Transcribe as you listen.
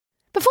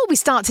we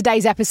start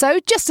today's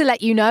episode, just to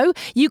let you know,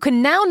 you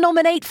can now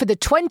nominate for the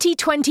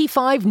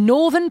 2025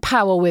 Northern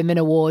Power Women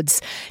Awards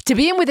to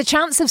be in with a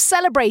chance of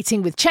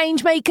celebrating with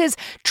changemakers,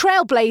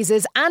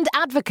 trailblazers and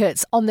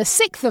advocates on the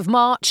 6th of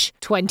March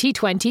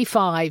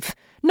 2025.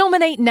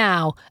 Nominate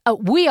now at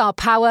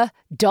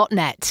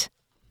wearepower.net.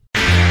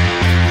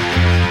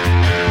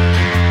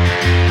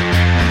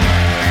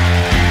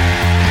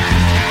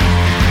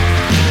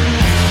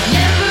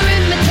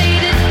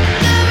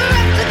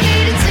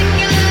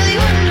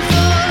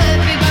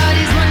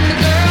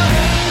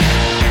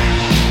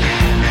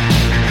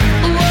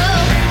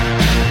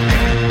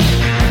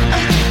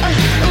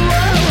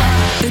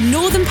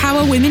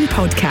 Women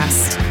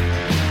podcast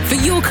for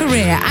your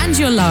career and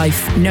your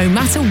life, no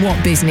matter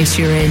what business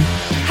you're in.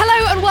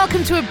 Hello and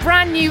welcome to a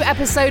brand new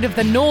episode of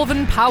the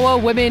Northern Power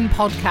Women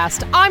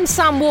podcast. I'm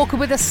Sam Walker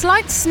with a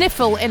slight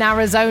sniffle in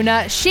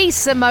Arizona. She's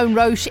Simone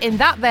Roche in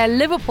that there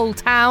Liverpool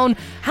town.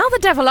 How the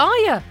devil are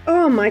you?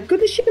 Oh my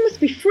goodness, you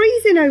must be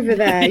freezing over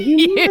there.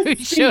 You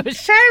must be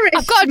perished,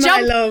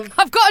 my love.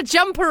 I've got a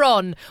jumper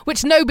on,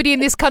 which nobody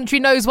in this country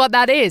knows what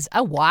that is.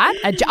 A what?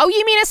 Oh,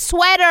 you mean a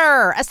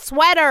sweater? A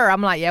sweater.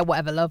 I'm like, yeah,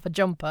 whatever, love, a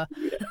jumper.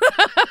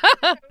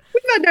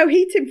 We've had no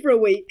heating for a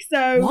week,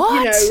 so,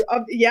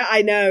 what? Yeah,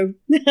 I know.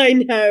 I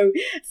know.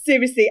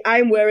 Seriously,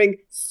 I'm wearing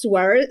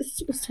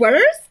sweaters?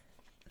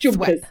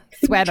 Jumpers.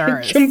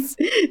 Sweaters.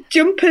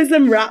 Jumpers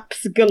and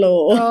wraps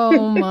galore.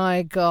 Oh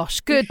my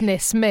gosh,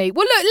 goodness me.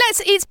 Well, look,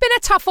 it's been a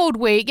tough old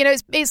week. You know,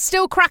 it's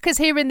still crackers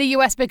here in the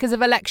US because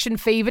of election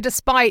fever,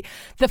 despite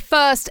the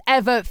first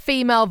ever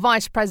female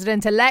vice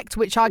president elect,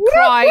 which I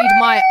cried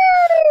my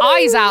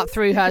eyes out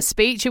through her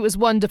speech. It was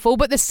wonderful,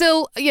 but there's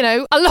still, you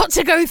know, a lot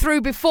to go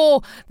through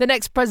before the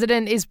next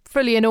president is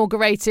fully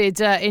inaugurated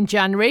in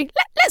January.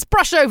 Let's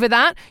brush over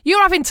that.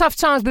 You're having tough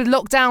times with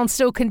lockdown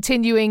still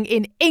continuing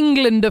in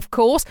England, of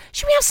course.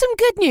 Should we have some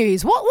good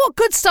news? What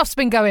good stuff's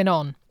been going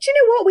on? Do you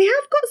know what? We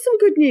have got some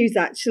good news,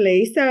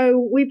 actually.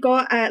 So we've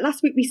got,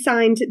 last week we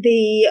signed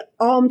the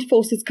Armed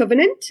Forces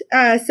Covenant.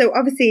 So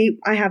obviously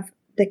I have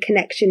the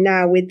connection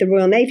now with the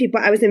Royal Navy,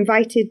 but I was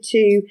invited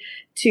to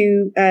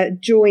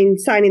join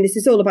signing. This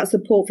is all about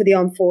support for the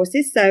armed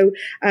forces. So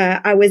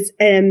I was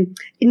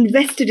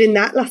invested in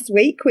that last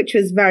week, which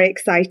was very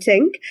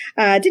exciting.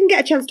 Didn't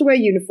get a chance to wear a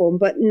uniform,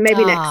 but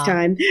maybe next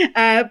time.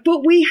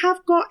 But we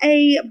have got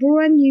a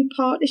brand new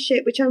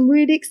partnership, which I'm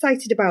really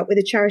excited about, with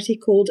a charity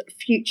called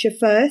Future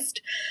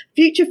First.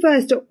 Future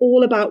First are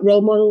all about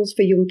role models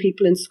for young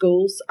people in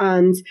schools.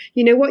 And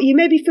you know what? You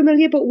may be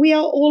familiar, but we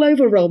are all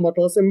over role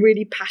models and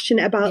really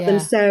passionate about them.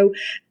 So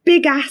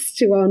big ask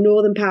to our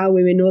Northern Power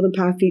Women, Northern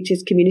Power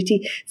Futures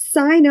community.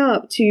 Sign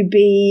up to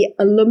be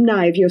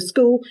alumni of your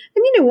school.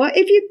 And you know what?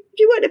 If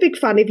you weren't a big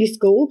fan of your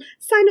school,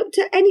 sign up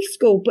to any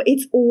school. But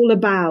it's all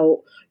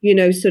about, you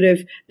know, sort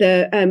of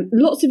the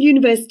lots of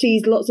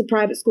universities, lots of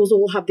private schools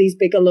all have these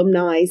big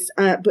alumni.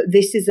 But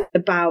this is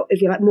about,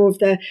 if you like, more of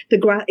the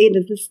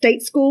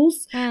state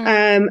schools.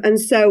 And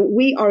so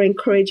we are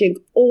encouraging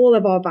all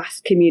of our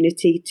vast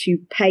community to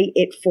pay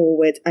it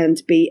forward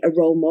and be a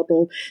role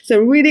model. So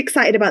I'm really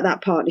excited about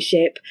that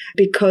partnership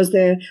because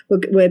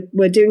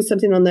we're doing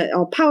something on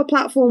our Power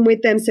platform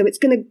with them. So it's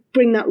going to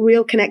bring that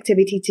real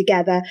connectivity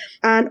together.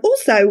 And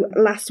also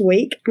last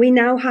week, we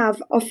now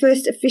have our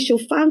first official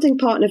founding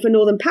partner for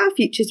Northern Power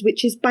Futures,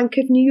 which is Bank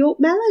of New York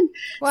Mellon.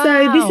 Wow. So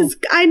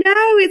I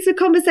know it's a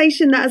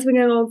conversation that has been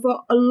going on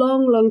for a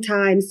long, long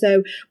time.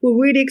 So we're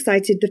really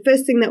excited. The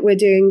first thing that we're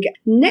doing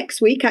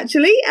next week,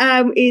 actually,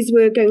 is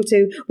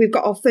we've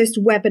got our first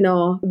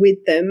webinar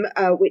with them,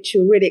 which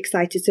we're really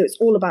excited. So it's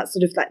all about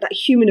sort of like that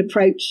human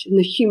approach and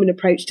the human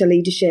approach to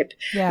leadership.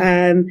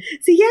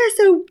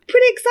 So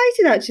pretty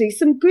excited, actually.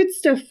 Some good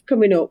stuff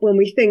coming up when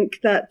we think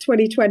that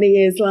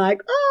 2020 is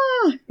like,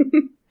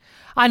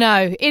 I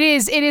know it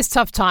is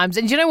tough times,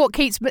 and you know what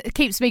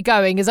keeps me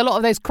going is a lot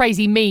of those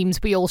crazy memes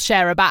we all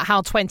share about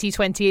how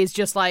 2020 is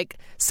just like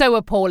so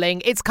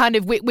appalling. It's kind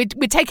of we're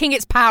taking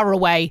its power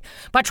away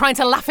by trying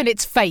to laugh in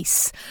its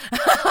face.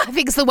 I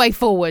think it's the way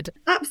forward.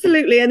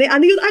 Absolutely, and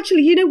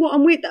actually, you know what?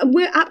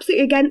 We're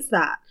absolutely against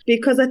that.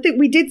 Because I think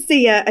we did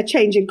see a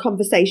change in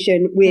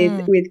conversation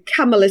with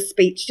Kamala's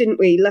speech, didn't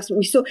we? Last week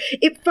we saw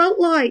it felt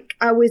like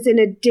I was in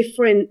a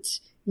different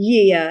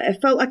year.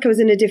 It felt like I was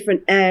in a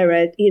different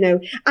era, you know,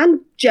 and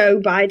Joe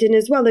Biden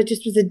as well. There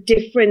just was a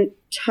different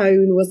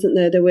tone, wasn't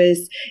there?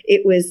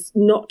 It was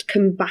not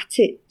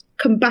combative.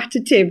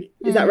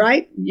 Is that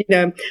right? You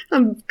know,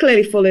 I'm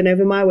clearly falling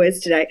over my words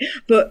today,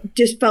 but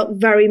just felt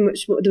very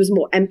much more, there was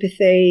more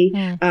empathy.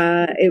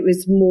 It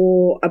was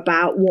more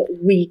about what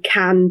we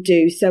can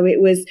do. So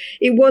it was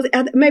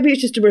maybe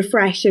it's just a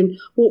refresh. And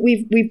what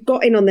we've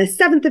got in on the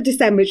 7th of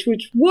December,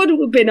 which would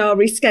have been our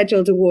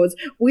rescheduled awards,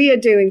 we are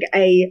doing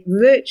a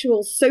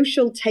virtual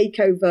social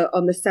takeover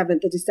on the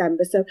 7th of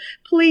December. So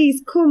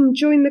please come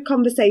join the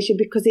conversation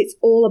because it's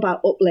all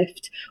about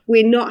uplift.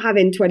 We're not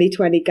having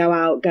 2020 go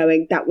out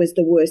going, that was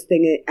the worst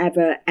thing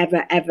ever.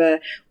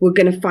 We're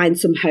going to find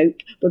some hope.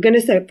 We're going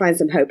to find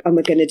some hope and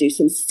we're going to do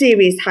some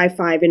serious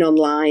high-fiving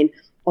online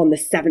on the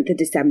 7th of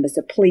December.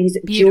 So please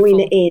Beautiful.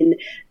 join in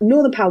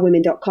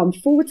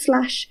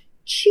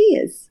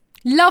northernpowerwomen.com/cheers.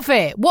 Love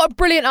it. What a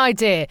brilliant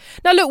idea.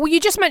 Now, look, well, you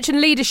just mentioned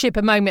leadership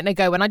a moment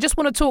ago, and I just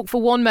want to talk for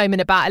one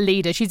moment about a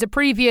leader. She's a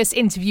previous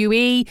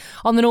interviewee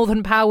on the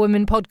Northern Power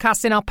Women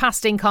podcast in our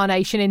past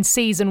incarnation in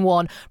season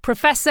 1,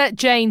 Professor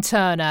Jane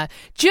Turner.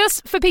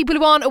 Just for people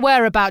who aren't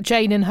aware about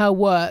Jane and her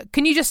work,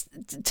 can you just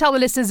tell the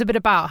listeners a bit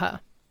about her?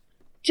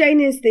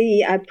 Jane is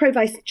the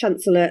Pro-Vice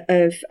Chancellor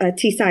of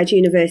Teesside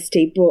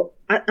University,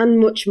 and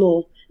much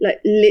more. Like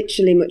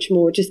literally much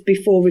more. Just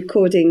before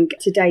recording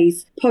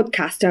today's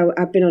podcast,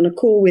 I've been on a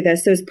call with her.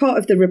 So as part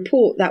of the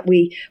report that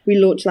we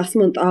launched last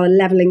month, our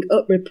Levelling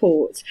Up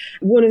report,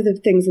 one of the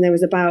things, and there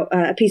was about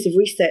a piece of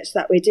research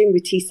that we're doing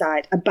with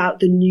Teesside about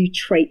the new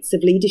traits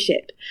of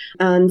leadership.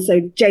 And so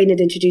Jane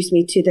had introduced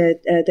me to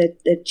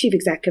the chief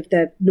exec of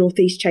the North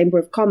East Chamber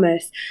of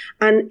Commerce.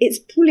 And it's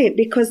brilliant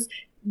because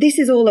this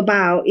is all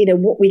about,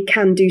 what we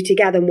can do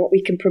together and what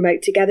we can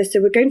promote together. So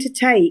we're going to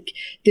take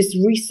this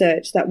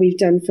research that we've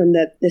done from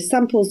the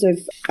samples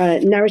of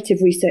narrative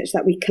research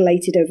that we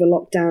collated over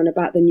lockdown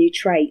about the new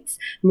traits.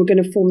 And we're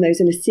going to form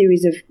those in a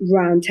series of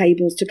round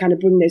tables to kind of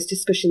bring those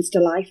discussions to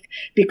life.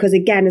 Because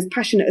again, as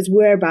passionate as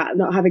we're about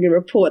not having a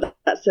report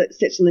that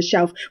sits on the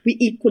shelf, we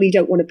equally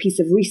don't want a piece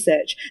of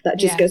research that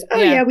just goes,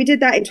 we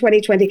did that in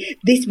 2020.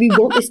 We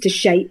want this to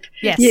shape,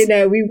 yes.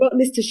 We want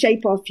this to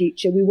shape our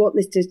future. We want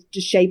this to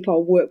shape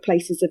our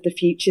workplaces of the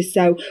future.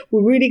 So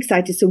we're really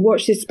excited. So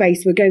watch this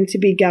space. We're going to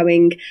be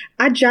going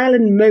agile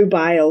and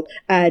mobile,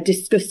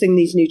 discussing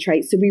these new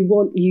traits. So we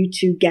want you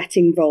to get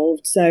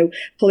involved. So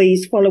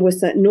please follow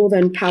us at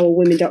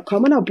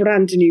northernpowerwomen.com on our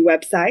brand new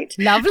website.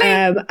 Lovely.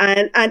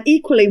 And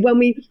equally, when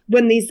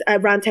these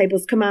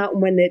roundtables come out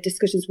and when the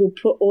discussions, we'll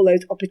put all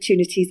those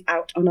opportunities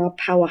out on our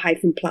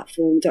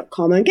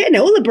power-platform.com and getting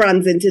all the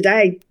brands in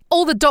today.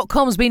 All the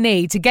 .coms we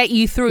need to get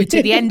you through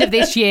to the end of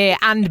this year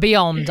and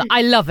beyond.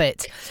 I love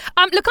it.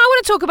 Look, I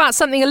want to talk about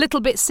something a little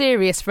bit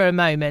serious for a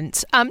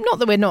moment. Not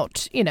that we're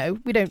not,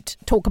 we don't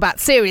talk about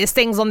serious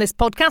things on this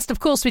podcast. Of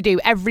course we do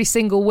every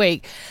single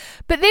week.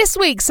 But this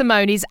week,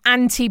 Simone, is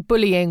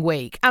Anti-Bullying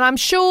Week. And I'm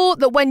sure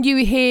that when you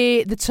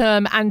hear the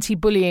term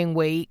Anti-Bullying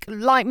Week,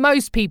 like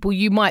most people,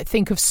 you might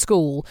think of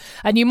school.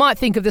 And you might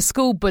think of the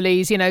school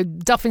bullies,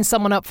 duffing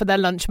someone up for their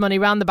lunch money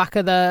around the back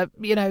of the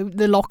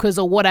lockers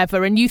or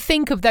whatever. And you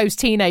think of those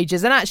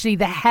teenagers and actually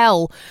the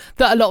hell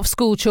that a lot of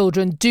school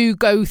children do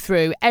go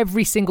through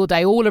every single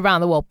day all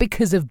around the world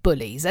because of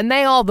bullies. And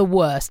they are the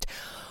worst.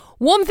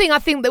 One thing I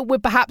think that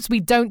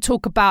we don't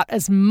talk about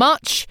as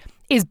much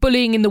is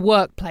bullying in the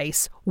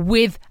workplace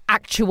with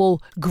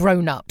actual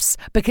grown-ups.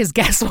 Because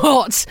guess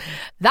what?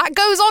 That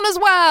goes on as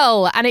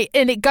well. And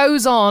it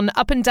goes on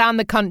up and down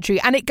the country.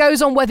 And it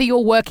goes on whether you're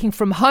working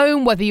from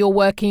home, whether you're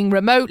working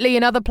remotely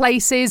in other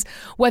places,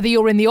 whether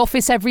you're in the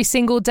office every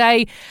single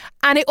day.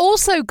 And it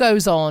also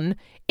goes on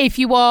if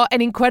you are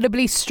an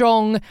incredibly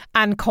strong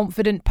and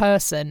confident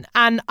person.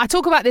 And I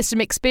talk about this from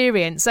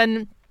experience.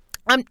 And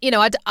I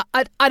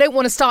don't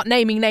want to start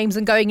naming names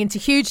and going into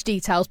huge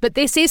details, but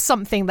this is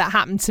something that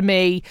happened to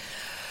me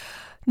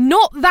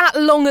not that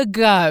long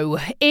ago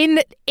in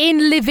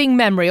living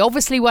memory,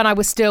 obviously when I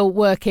was still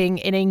working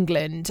in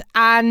England.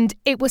 And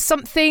it was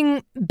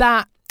something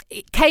that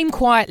it came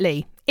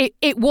quietly.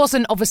 It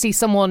wasn't obviously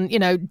someone,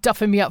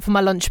 duffing me up for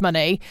my lunch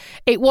money.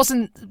 It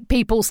wasn't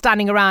people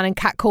standing around and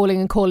catcalling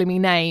and calling me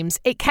names.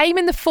 It came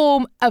in the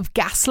form of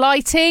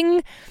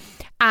gaslighting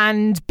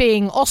and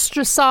being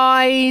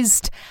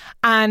ostracised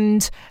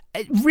and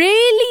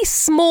really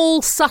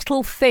small,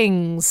 subtle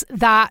things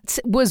that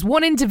was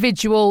one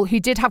individual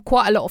who did have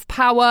quite a lot of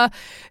power,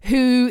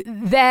 who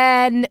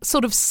then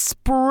sort of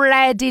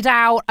spread it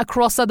out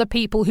across other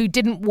people who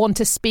didn't want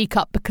to speak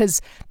up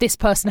because this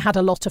person had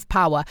a lot of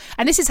power.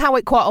 And this is how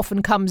it quite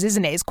often comes,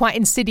 isn't it? It's quite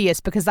insidious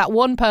because that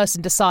one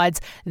person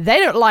decides they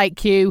don't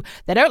like you,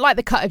 they don't like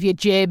the cut of your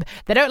jib,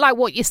 they don't like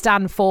what you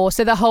stand for.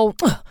 So the whole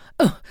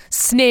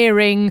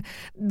sneering,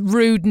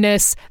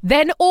 rudeness,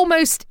 then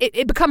almost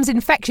it becomes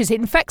infectious. It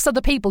infects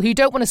other people who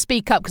don't want to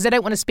speak up because they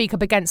don't want to speak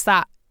up against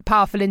that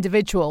powerful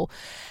individual.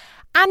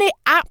 And it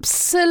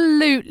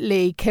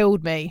absolutely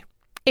killed me.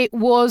 It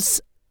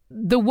was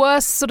the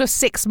worst sort of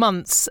 6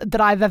 months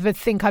that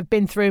I've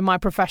been through in my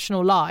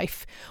professional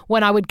life,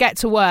 when I would get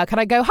to work and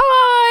I go,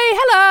 hi,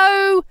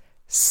 hello,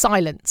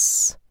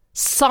 silence,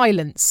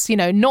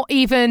 not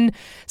even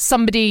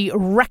somebody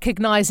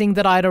recognizing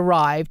that I'd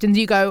arrived. And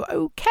you go,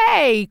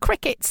 okay,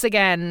 crickets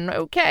again,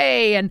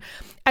 okay.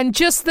 And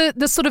just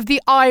the sort of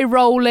the eye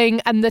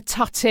rolling and the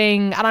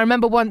tutting. And I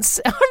remember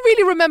once, I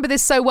really remember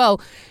this so well,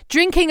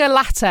 drinking a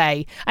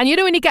latte. And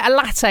when you get a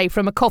latte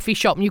from a coffee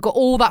shop and you've got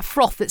all that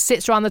froth that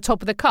sits around the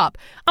top of the cup.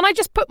 And I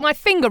just put my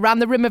finger around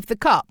the rim of the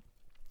cup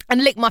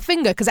and licked my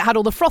finger because it had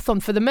all the froth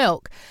on for the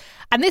milk.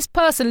 And this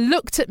person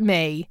looked at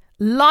me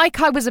like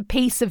I was a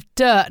piece of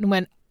dirt and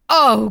went,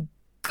 oh,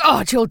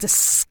 God, you're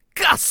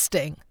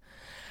disgusting.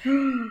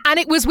 And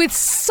it was with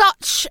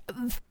such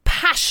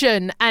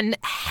passion and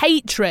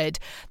hatred.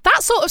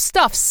 That sort of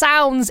stuff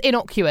sounds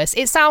innocuous.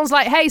 It sounds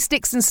like, hey,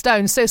 sticks and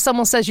stones, so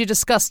someone says you're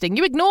disgusting.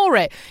 You ignore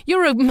it.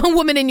 You're a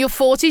woman in your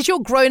 40s. You're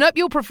grown up.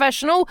 You're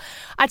professional.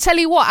 I tell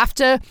you what,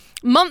 after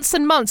months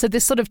and months of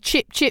this sort of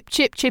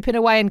chipping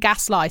away and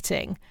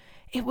gaslighting,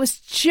 it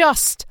was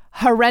just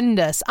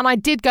horrendous. And I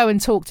did go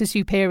and talk to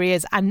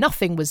superiors and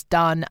nothing was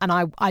done. And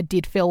I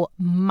did feel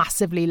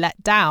massively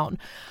let down.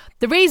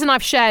 The reason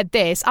I've shared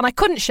this, and I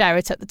couldn't share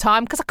it at the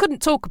time because I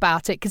couldn't talk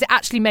about it because it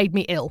actually made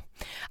me ill.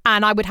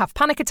 And I would have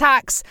panic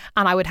attacks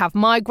and I would have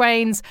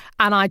migraines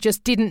and I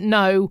just didn't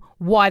know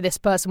why this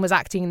person was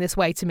acting in this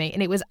way to me.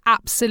 And it was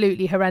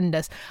absolutely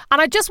horrendous.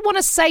 And I just want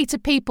to say to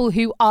people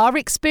who are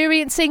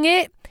experiencing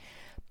it,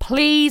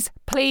 please,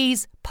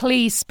 please,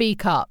 please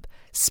speak up.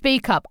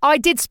 Speak up. I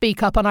did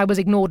speak up and I was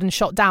ignored and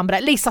shot down, but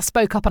at least I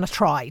spoke up and I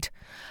tried.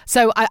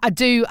 So I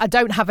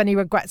don't have any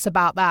regrets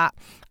about that.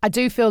 I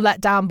do feel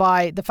let down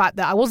by the fact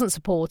that I wasn't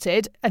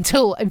supported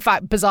until, in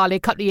fact, bizarrely, a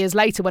couple of years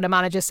later when a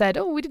manager said,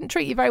 oh, we didn't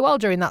treat you very well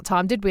during that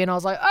time, did we? And I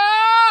was like,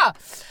 ah!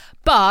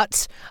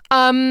 But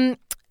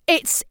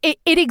it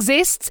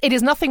exists. It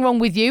is nothing wrong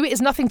with you. It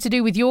is nothing to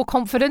do with your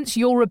confidence,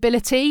 your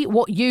ability,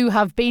 what you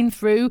have been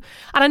through.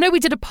 And I know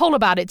we did a poll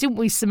about it, didn't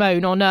we,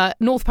 Simone, on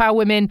North Power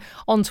Women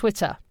on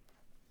Twitter?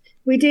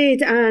 We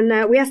did,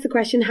 and we asked the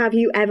question, have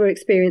you ever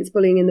experienced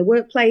bullying in the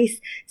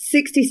workplace?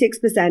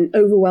 66%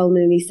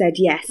 overwhelmingly said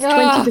yes.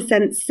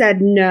 20%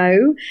 said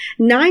no.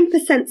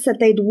 9% said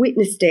they'd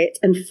witnessed it,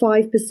 and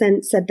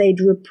 5% said they'd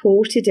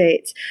reported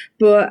it.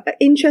 But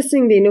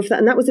interestingly enough,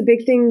 and that was a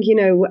big thing,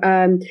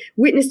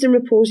 witnessed and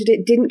reported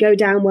it, didn't go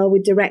down well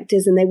with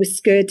directors, and they were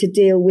scared to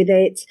deal with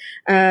it.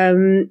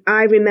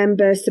 I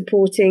remember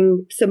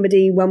supporting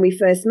somebody when we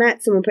first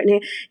met, someone putting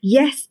here,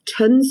 yes,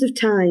 tons of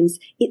times.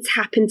 It's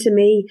happened to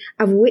me.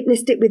 I've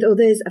witnessed it with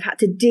others. I've had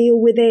to deal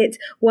with it.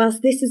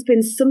 Whilst this has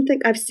been something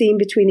I've seen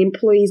between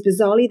employees,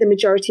 bizarrely, the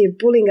majority of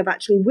bullying I've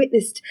actually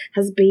witnessed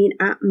has been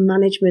at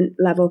management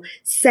level.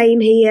 Same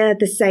here.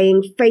 The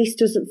saying, face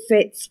doesn't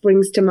fit,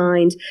 springs to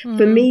mind.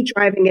 For me,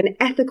 driving an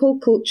ethical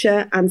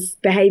culture and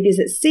behaviours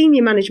at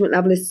senior management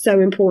level is so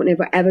important if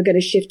we're ever going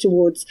to shift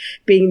towards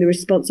being the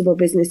responsible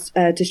business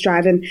to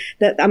strive. And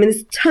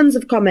there's tons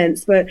of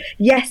comments, but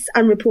yes,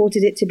 and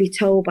reported it to be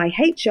told by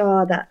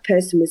HR that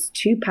person was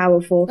too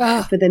powerful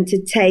for them to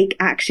take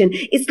action.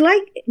 It's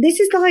like, this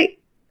is like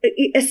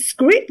a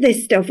script,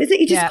 this stuff, isn't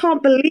it? You just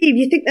can't believe.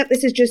 You think that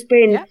this has just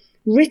been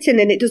written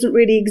and it doesn't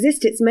really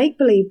exist. It's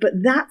make-believe, but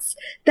that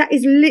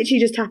is literally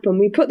just happened.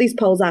 We put these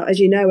polls out, as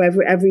you know,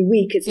 every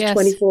week. It's a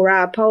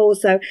 24-hour poll.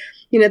 So,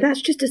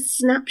 that's just a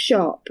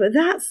snapshot. But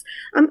I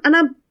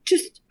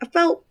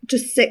felt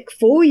just sick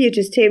for you,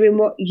 just hearing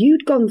what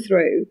you'd gone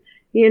through,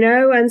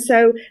 and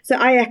so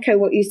I echo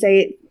what you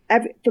say.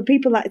 For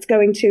people that it's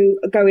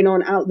going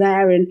on out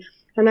there, and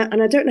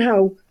I don't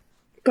know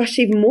how,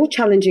 even more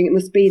challenging it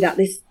must be that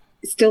this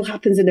still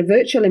happens in a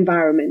virtual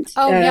environment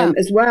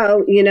as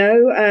well,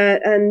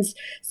 and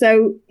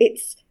so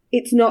it's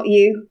not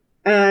you,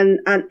 and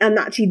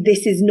actually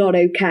this is not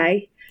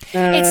okay.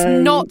 It's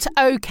not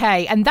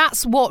okay. And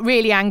that's what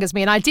really angers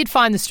me. And I did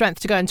find the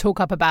strength to go and talk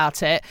up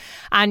about it.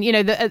 And,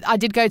 I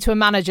did go to a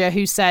manager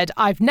who said,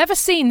 I've never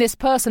seen this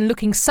person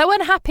looking so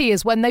unhappy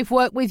as when they've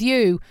worked with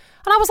you.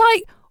 And I was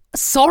like,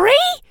 sorry?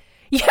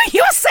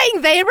 You're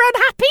saying they're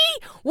unhappy?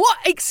 What?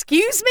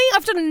 Excuse me?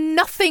 I've done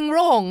nothing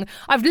wrong.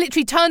 I've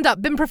literally turned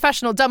up, been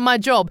professional, done my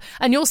job.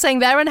 And you're saying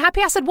they're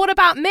unhappy? I said, what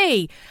about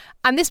me?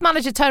 And this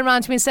manager turned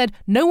around to me and said,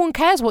 no one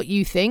cares what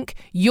you think.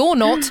 You're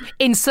not.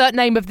 Insert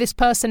name of this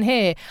person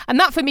here. And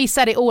that for me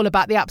said it all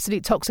about the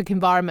absolute toxic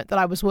environment that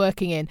I was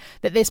working in.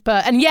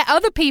 And yet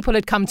other people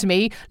had come to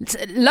me,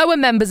 lower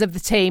members of the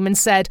team, and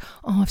said,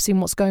 oh, I've seen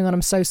what's going on.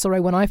 I'm so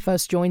sorry. When I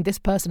first joined, this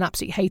person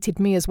absolutely hated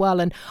me as well.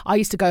 And I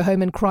used to go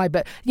home and cry.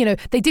 But,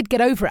 they did get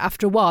over it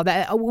after a while.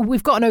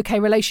 We've got an okay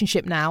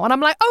relationship now. And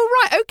I'm like,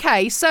 oh, right,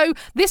 okay. So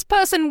this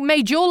person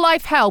made your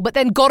life hell, but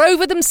then got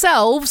over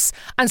themselves.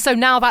 And so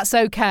now that's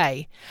okay.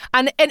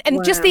 And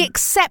wow. Just the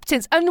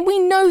acceptance. And we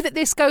know that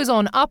this goes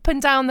on up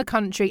and down the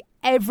country,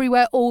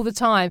 everywhere, all the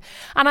time.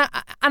 And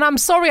I'm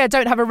sorry I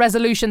don't have a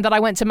resolution that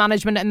I went to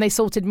management and they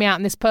sorted me out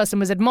and this person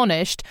was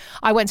admonished.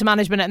 I went to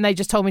management and they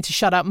just told me to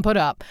shut up and put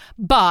up.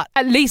 But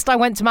at least I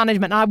went to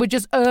management, and I would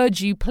just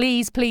urge you,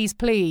 please, please,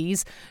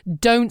 please,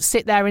 don't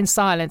sit there in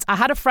silence. I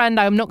had a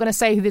friend, I'm not going to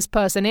say who this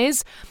person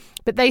is,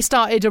 but they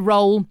started a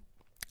role.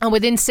 And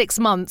within 6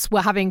 months,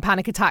 we're having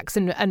panic attacks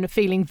and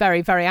feeling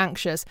very, very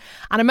anxious.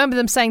 And I remember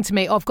them saying to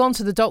me, I've gone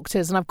to the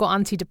doctors and I've got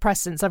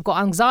antidepressants, I've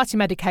got anxiety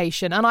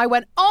medication. And I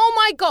went, oh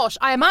my gosh,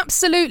 I am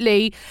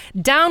absolutely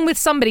down with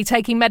somebody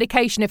taking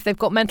medication if they've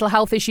got mental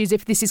health issues,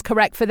 if this is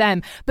correct for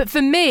them. But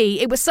for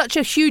me, it was such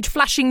a huge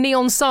flashing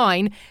neon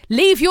sign,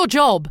 leave your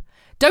job.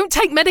 Don't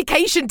take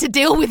medication to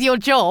deal with your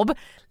job.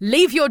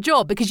 Leave your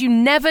job, because you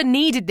never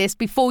needed this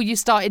before you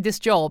started this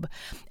job.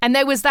 And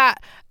there was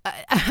that,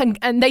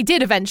 and they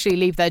did eventually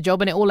leave their job,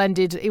 and it all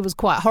ended, it was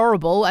quite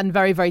horrible and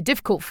very, very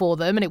difficult for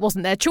them, and it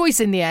wasn't their choice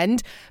in the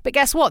end. But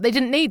guess what? They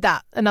didn't need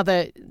that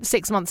another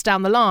 6 months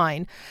down the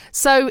line.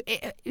 So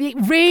it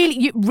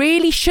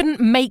really shouldn't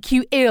make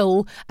you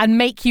ill and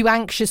make you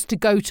anxious to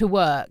go to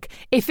work.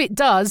 If it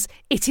does,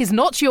 it is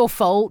not your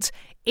fault.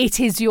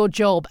 It is your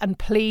job, and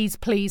please,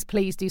 please,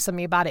 please do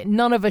something about it.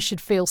 None of us should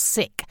feel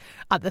sick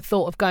at the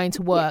thought of going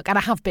to work, and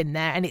I have been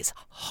there, and it's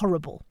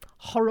horrible.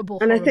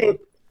 And I think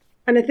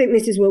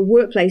this is where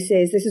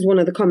workplaces, this is one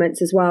of the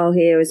comments as well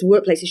here, is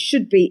workplaces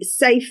should be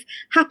safe,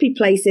 happy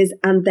places,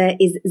 and there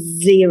is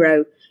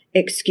zero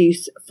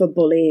excuse for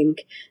bullying.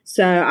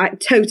 So I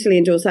totally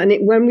endorse that.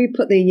 And when we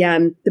put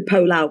the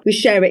poll out, we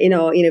share it in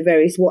our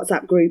various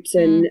WhatsApp groups,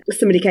 and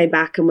somebody came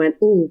back and went,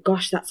 "Oh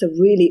gosh, that's a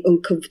really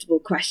uncomfortable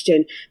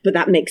question, but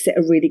that makes it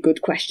a really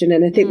good question."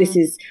 And I think this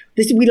is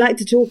we like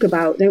to talk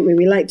about, don't we?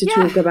 We like to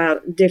talk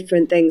about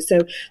different things. So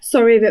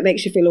sorry if it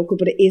makes you feel awkward,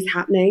 but it is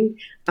happening.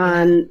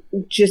 And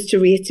just to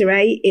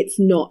reiterate, it's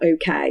not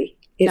okay.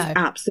 It's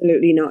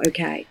absolutely not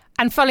okay.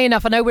 And funnily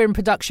enough, I know we're in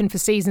production for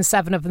season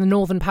 7 of the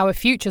Northern Power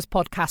Futures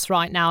podcast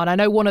right now. And I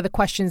know one of the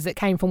questions that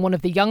came from one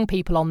of the young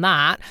people on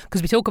that,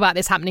 because we talk about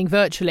this happening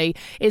virtually,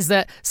 is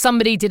that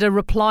somebody did a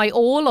reply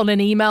all on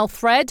an email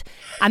thread.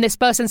 And this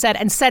person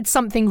said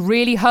something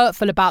really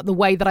hurtful about the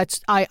way that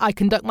I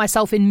conduct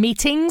myself in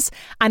meetings.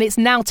 And it's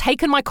now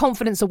taken my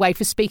confidence away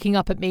for speaking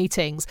up at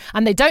meetings.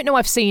 And they don't know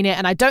I've seen it,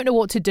 and I don't know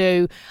what to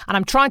do. And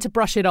I'm trying to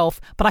brush it off,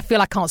 but I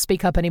feel I can't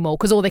speak up anymore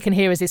because all they can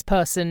hear is this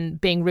person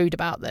being rude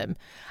about them.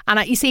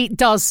 And you see, it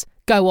does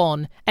go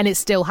on, and it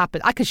still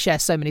happens. I could share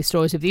so many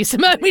stories with you,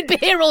 Simone. We'd be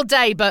here all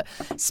day, but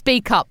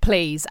speak up,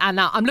 please. And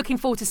I'm looking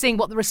forward to seeing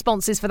what the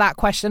response is for that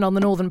question on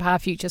the Northern Power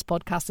Futures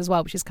podcast as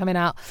well, which is coming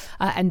out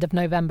end of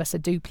November. So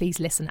do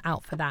please listen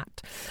out for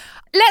that.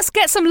 Let's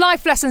get some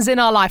life lessons in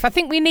our life. I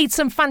think we need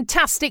some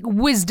fantastic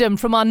wisdom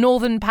from our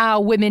Northern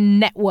Power Women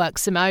Network,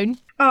 Simone.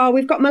 Oh,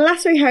 we've got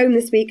Malasri Home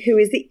this week, who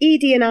is the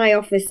ED&I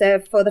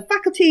officer for the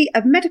Faculty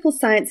of Medical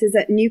Sciences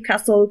at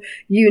Newcastle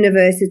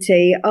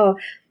University. Oh,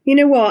 you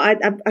know what?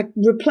 I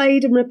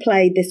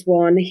replayed this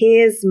one.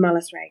 Here's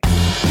Malasri.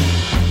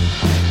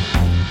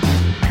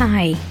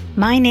 Hi,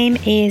 my name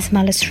is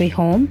Malasri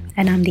Home,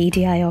 and I'm the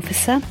EDI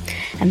officer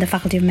at the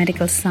Faculty of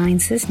Medical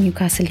Sciences,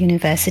 Newcastle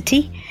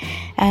University.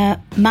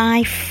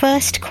 My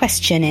first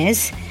question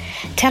is,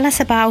 tell us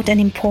about an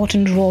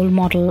important role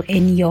model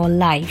in your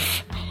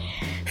life.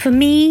 For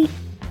me,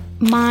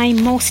 my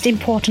most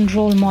important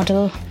role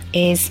model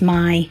is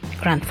my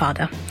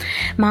grandfather.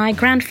 My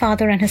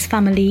grandfather and his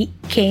family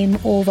came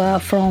over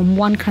from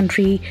one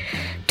country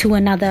to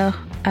another,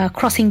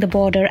 crossing the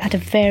border at a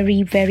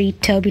very, very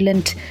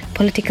turbulent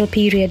political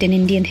period in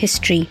Indian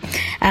history,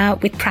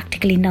 with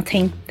practically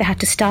nothing. They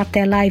had to start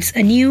their lives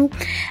anew.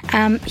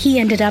 He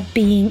ended up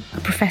being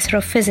a professor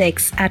of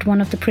physics at one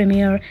of the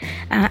premier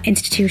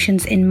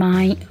institutions in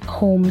my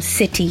home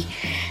city.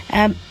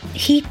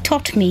 He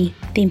taught me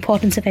the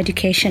importance of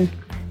education,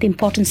 the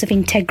importance of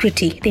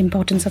integrity, the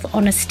importance of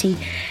honesty,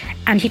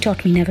 and he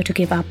taught me never to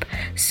give up.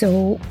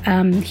 So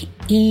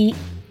he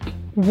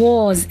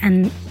was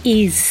and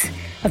is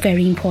a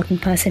very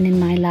important person in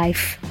my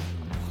life.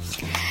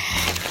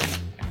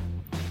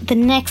 The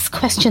next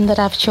question that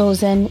I've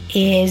chosen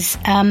is,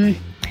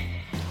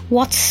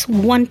 what's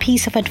one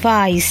piece of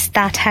advice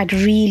that had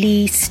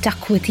really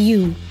stuck with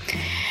you?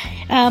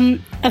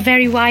 A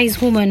very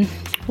wise woman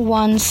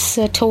once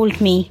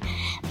told me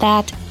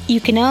that you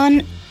can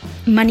earn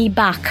money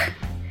back,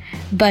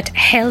 but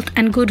health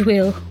and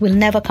goodwill will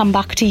never come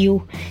back to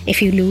you if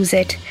you lose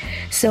it.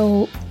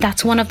 So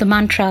that's one of the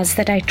mantras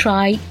that I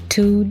try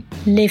to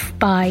live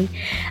by.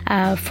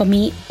 For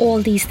me,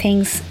 all these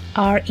things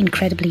are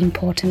incredibly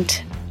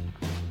important.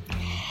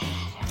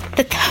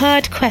 The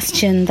third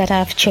question that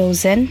I've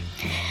chosen: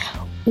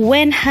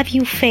 when have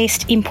you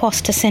faced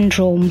imposter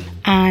syndrome,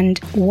 and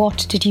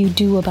what did you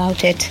do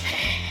about it?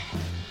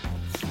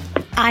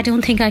 I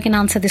don't think I can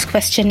answer this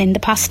question in the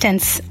past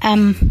tense.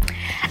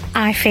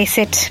 I face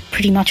it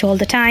pretty much all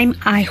the time.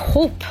 I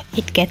hope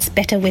it gets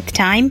better with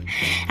time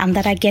and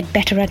that I get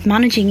better at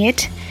managing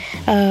it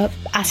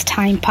as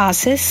time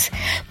passes.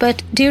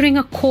 But during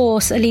a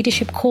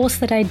leadership course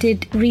that I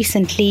did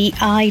recently,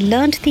 I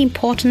learned the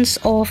importance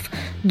of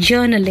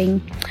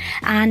journaling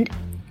and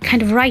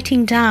kind of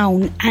writing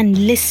down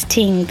and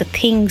listing the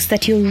things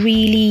that you're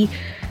really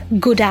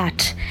good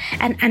at.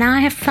 And I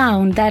have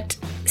found that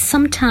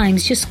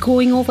sometimes just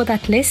going over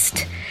that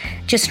list,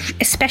 just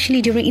especially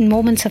in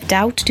moments of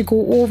doubt, to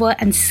go over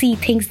and see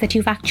things that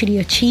you've actually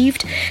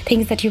achieved,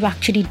 things that you've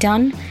actually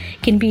done,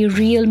 can be a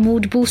real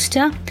mood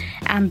booster.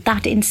 And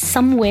that in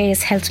some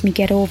ways helps me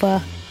get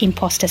over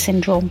imposter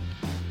syndrome.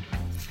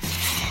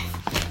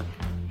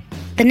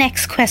 The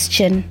next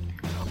question: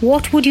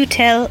 what would you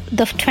tell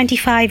the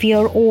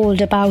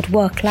 25-year-old about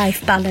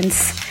work-life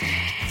balance?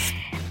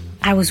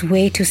 I was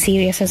way too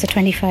serious as a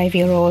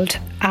 25-year-old.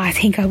 I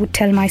think I would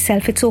tell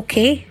myself it's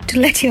okay to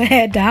let your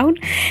hair down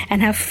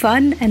and have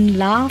fun and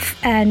laugh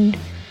and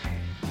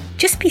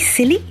just be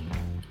silly.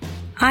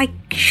 I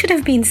should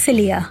have been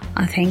sillier,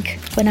 I think,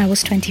 when I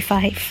was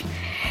 25.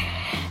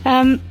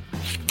 And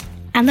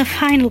the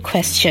final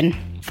question.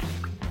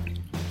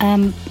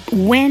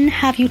 When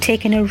have you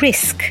taken a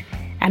risk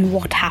and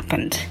what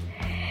happened?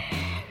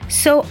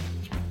 So,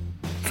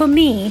 for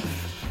me,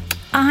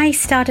 I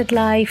started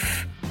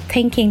life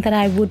thinking that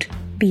I would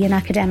be an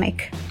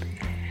academic.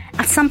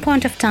 At some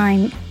point of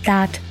time,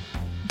 that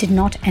did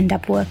not end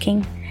up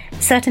working.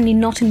 Certainly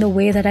not in the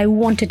way that I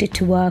wanted it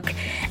to work.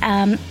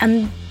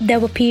 And there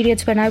were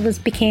periods when I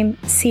became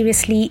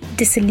seriously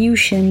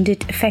disillusioned.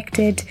 It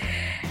affected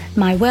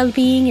my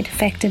well-being, it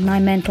affected my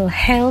mental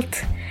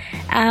health.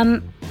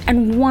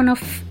 And one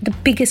of the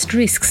biggest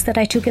risks that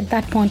I took at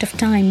that point of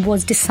time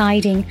was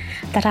deciding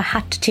that I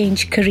had to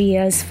change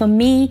careers. For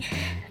me,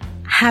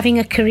 having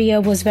a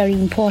career was very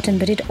important,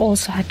 but it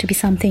also had to be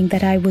something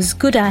that I was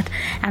good at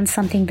and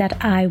something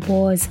that I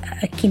was,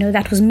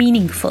 that was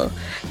meaningful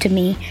to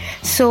me.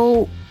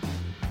 So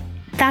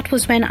that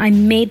was when I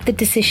made the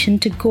decision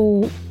to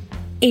go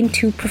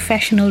into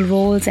professional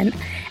roles, and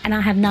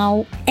I have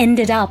now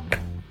ended up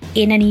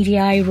in an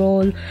EDI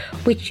role,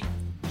 which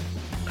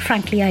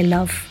frankly I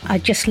love. I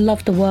just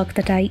love the work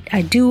that I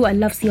do. I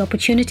love the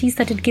opportunities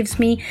that it gives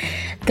me,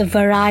 the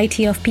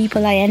variety of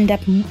people I end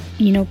up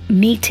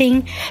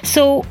meeting.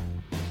 So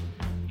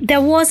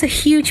there was a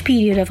huge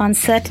period of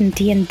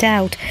uncertainty and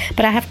doubt,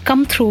 but I have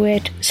come through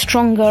it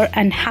stronger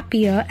and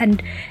happier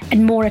and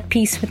more at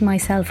peace with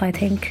myself, I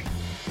think.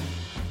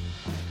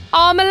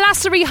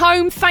 Malasri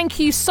Home, thank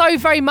you so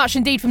very much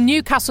indeed, from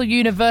Newcastle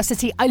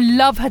University. I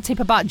love her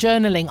tip about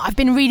journaling. I've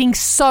been reading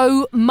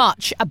so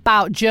much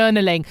about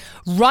journaling.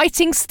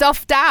 Writing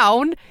stuff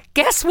down,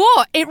 guess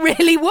what? It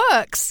really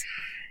works.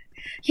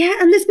 Yeah,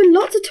 and there's been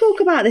lots of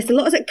talk about this. A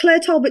lot of Claire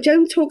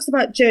Talbot-Jones talks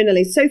about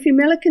journaling. Sophie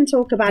Miller can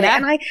talk about it.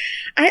 And I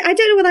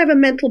don't know whether I have a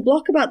mental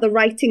block about the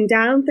writing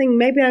down thing.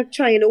 Maybe I'll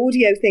try an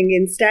audio thing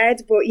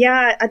instead. But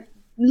yeah,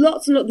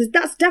 lots and lots.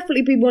 That's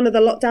definitely been one of the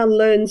lockdown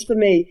learns for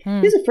me.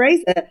 There's a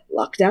phrase there,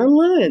 lockdown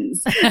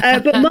learns.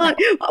 But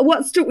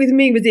what stuck with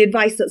me was the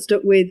advice that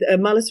stuck with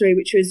Malasri,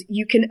 which was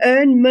you can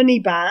earn money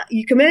back,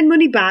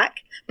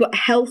 but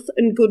health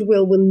and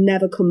goodwill will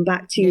never come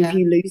back to you if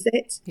you lose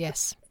it.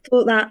 Yes.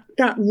 Thought that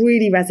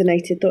really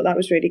resonated. Thought that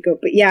was really good.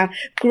 But yeah,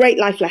 great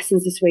life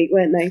lessons this week,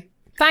 weren't they?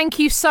 Thank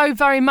you so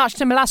very much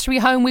to Malasri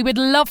Home. We would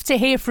love to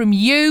hear from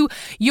you,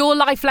 your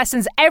life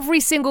lessons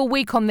every single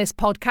week on this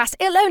podcast.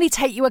 It'll only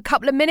take you a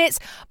couple of minutes.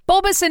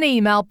 Bob us an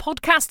email,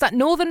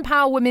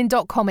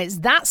 podcast@northernpowerwomen.com. It's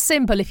that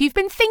simple. If you've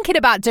been thinking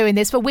about doing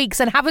this for weeks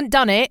and haven't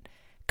done it,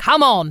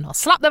 come on, I'll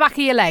slap the back of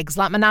your legs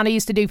like my nana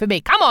used to do for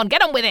me. Come on,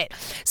 get on with it.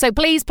 So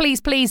please,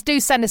 please, please do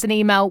send us an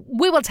email.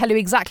 We will tell you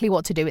exactly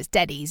what to do. It's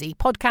dead easy.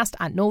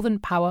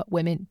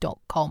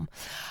 podcast@northernpowerwomen.com.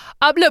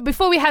 Look,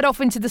 before we head off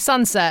into the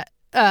sunset,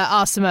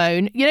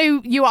 Simone,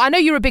 I know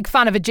you're a big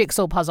fan of a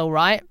jigsaw puzzle,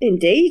 right?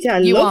 Indeed, I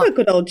love a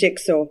good old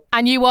jigsaw.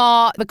 And you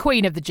are the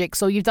queen of the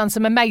jigsaw. You've done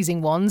some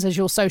amazing ones, as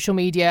your social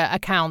media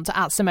account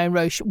 @Simone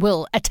Roche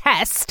will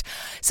attest.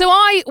 So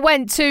I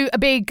went to a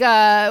big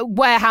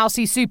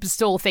warehousey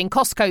superstore thing,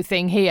 Costco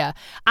thing here,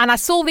 and I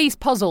saw these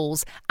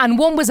puzzles, and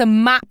one was a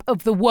map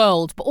of the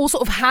world, but all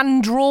sort of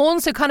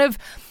hand-drawn, so kind of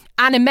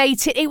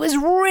animated. It was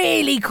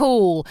really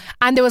cool,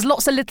 and there was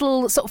lots of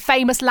little sort of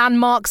famous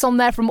landmarks on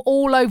there from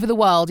all over the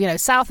world,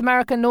 South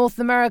America, North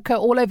America,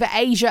 all over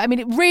Asia. I mean,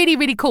 it really,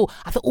 really cool.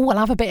 I thought, I'll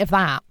have a bit of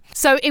that.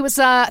 So it was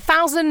a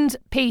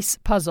 1,000-piece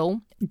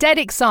puzzle, dead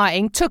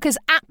exciting, took us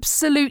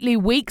absolutely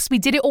weeks. We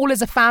did it all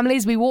as a family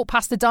as we walked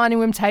past the dining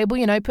room table,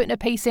 putting a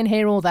piece in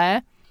here or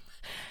there.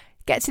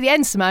 Get to the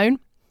end, Simone.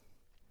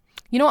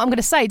 You know what I'm going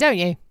to say, don't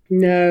you?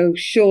 No,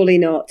 surely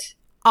not.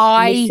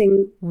 I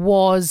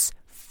was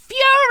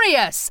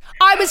furious.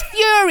 I was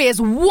furious.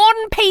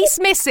 One piece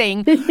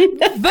missing,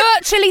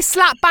 virtually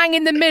slap bang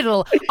in the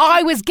middle.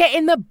 I was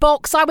getting the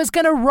box. I was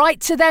going to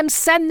write to them,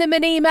 send them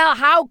an email.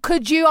 How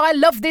could you? I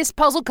love this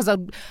puzzle, because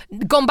I'd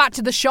gone back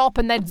to the shop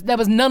and there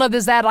was none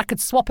others there that I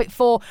could swap it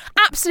for.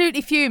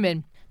 Absolutely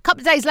fuming. A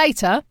couple of days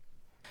later,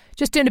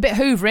 just doing a bit of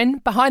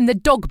hoovering behind the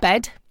dog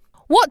bed.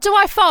 What do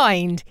I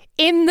find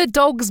in the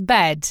dog's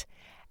bed?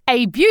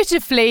 A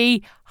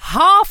beautifully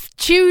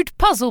half-chewed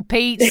puzzle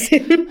piece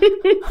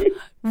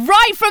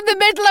right from the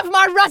middle of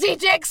my ruddy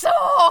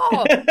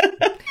jigsaw.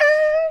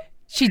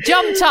 She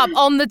jumped up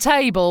on the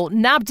table,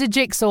 nabbed a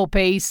jigsaw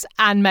piece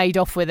and made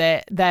off with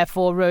it,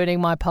 therefore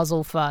ruining my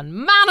puzzle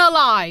fun. Man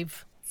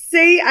alive!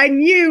 See, I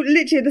knew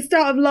literally at the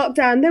start of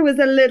lockdown there was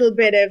a little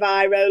bit of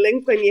eye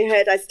rolling when you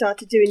heard I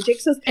started doing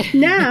jigsaws.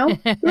 Now,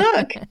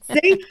 look,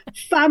 see,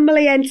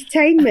 family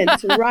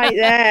entertainment right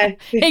there.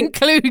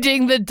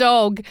 Including the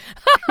dog.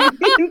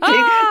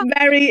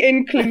 Very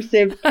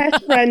inclusive,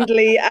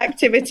 pet-friendly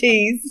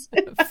activities.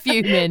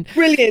 Fuming.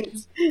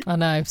 Brilliant. I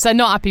know. So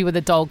not happy with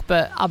the dog,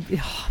 but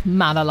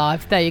man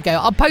alive. There you go.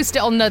 I'll post it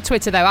on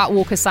Twitter though,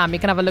 @WalkerSam. You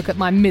can have a look at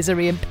my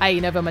misery and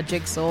pain over my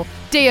jigsaw.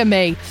 Dear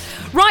me.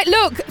 Right,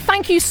 look,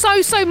 thank you so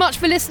so much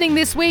for listening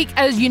this week.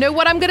 As you know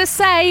what I'm going to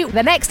say,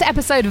 the next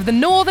episode of the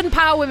Northern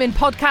Power Women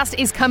podcast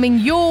is coming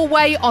your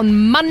way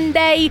on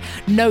Monday,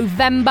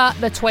 November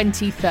the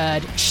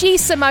 23rd.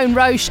 She's Simone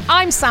Roche,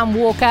 I'm Sam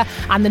Walker,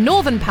 and the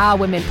Northern Power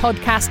Women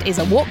podcast is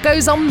a What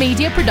Goes On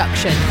media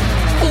production.